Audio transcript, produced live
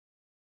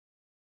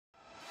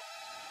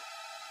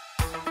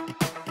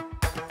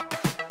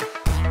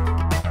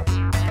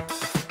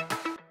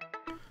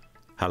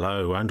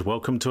Hello and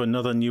welcome to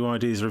another New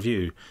Ideas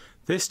review.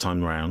 This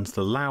time round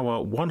the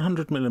Laowa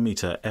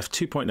 100mm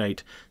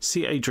f2.8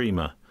 CA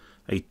Dreamer,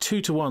 a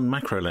 2:1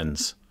 macro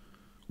lens,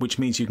 which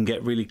means you can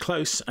get really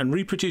close and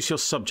reproduce your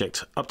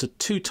subject up to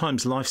 2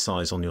 times life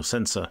size on your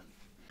sensor.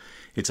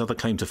 Its other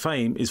claim to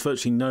fame is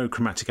virtually no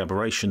chromatic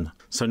aberration,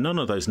 so none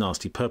of those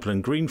nasty purple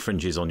and green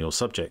fringes on your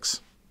subjects.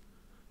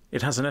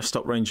 It has an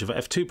f-stop range of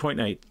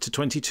f2.8 to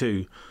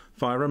 22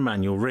 via a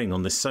manual ring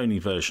on this Sony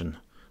version,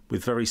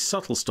 with very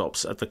subtle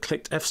stops at the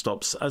clicked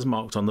f-stops as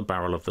marked on the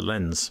barrel of the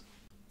lens.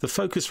 The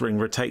focus ring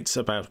rotates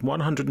about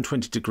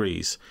 120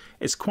 degrees.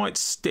 It's quite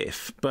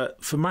stiff,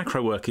 but for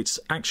macro work it's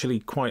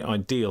actually quite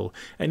ideal.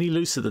 Any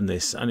looser than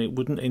this and it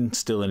wouldn't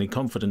instill any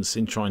confidence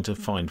in trying to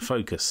find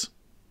focus.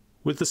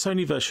 With the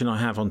Sony version I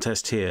have on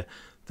test here,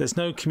 there's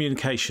no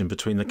communication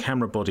between the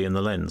camera body and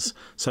the lens,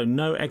 so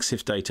no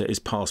EXIF data is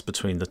passed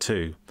between the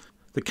two.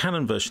 The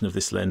Canon version of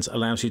this lens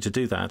allows you to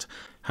do that.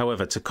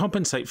 However, to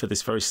compensate for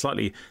this very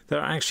slightly, there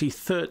are actually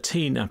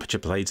 13 aperture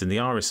blades in the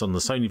iris on the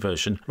Sony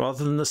version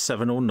rather than the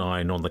 7 or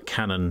 9 on the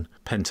Canon,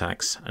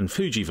 Pentax and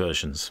Fuji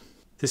versions.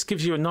 This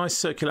gives you a nice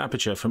circular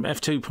aperture from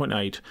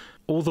f2.8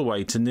 all the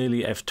way to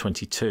nearly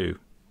f22.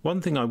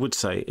 One thing I would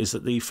say is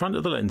that the front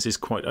of the lens is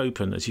quite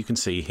open, as you can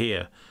see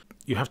here.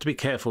 You have to be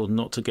careful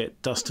not to get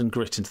dust and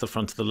grit into the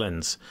front of the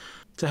lens.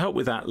 To help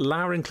with that,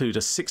 Laowa include a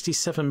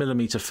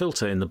 67mm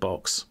filter in the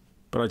box,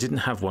 but I didn't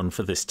have one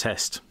for this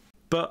test.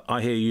 But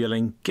I hear you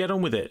yelling, "Get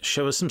on with it,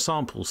 show us some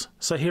samples."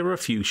 So here are a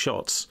few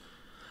shots.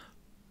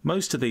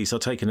 Most of these are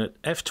taken at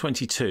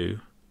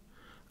f22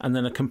 and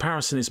then a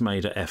comparison is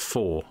made at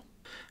f4.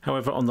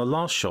 However, on the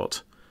last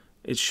shot,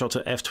 it's shot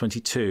at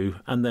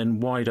f22 and then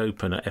wide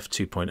open at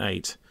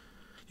f2.8.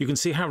 You can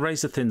see how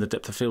razor thin the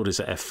depth of field is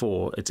at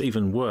f4, it's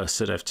even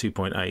worse at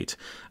f2.8,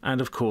 and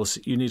of course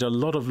you need a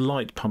lot of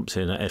light pumped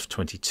in at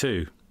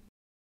f22.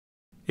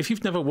 If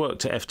you've never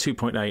worked at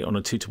f2.8 on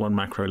a 2:1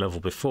 macro level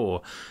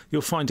before,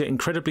 you'll find it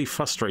incredibly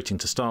frustrating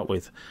to start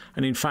with,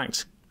 and in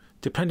fact,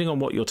 depending on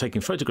what you're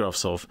taking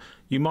photographs of,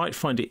 you might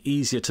find it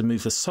easier to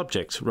move the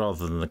subject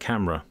rather than the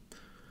camera.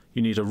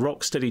 You need a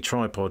rock-steady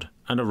tripod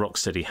and a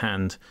rock-steady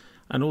hand,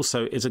 and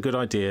also it's a good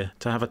idea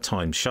to have a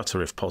timed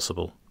shutter if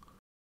possible.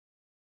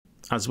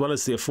 As well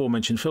as the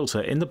aforementioned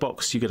filter, in the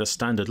box you get a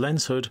standard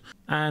lens hood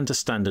and a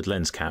standard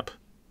lens cap.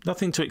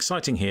 Nothing too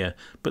exciting here,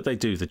 but they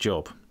do the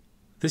job.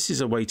 This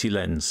is a weighty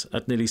lens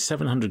at nearly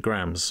 700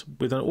 grams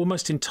with an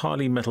almost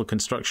entirely metal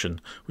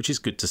construction, which is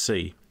good to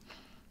see.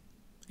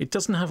 It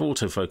doesn't have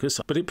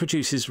autofocus, but it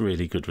produces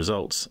really good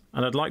results,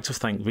 and I'd like to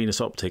thank Venus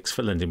Optics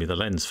for lending me the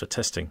lens for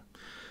testing.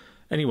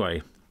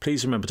 Anyway,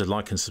 please remember to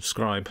like and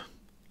subscribe.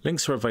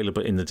 Links are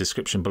available in the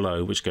description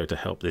below, which go to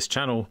help this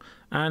channel,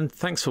 and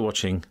thanks for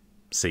watching.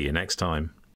 See you next time.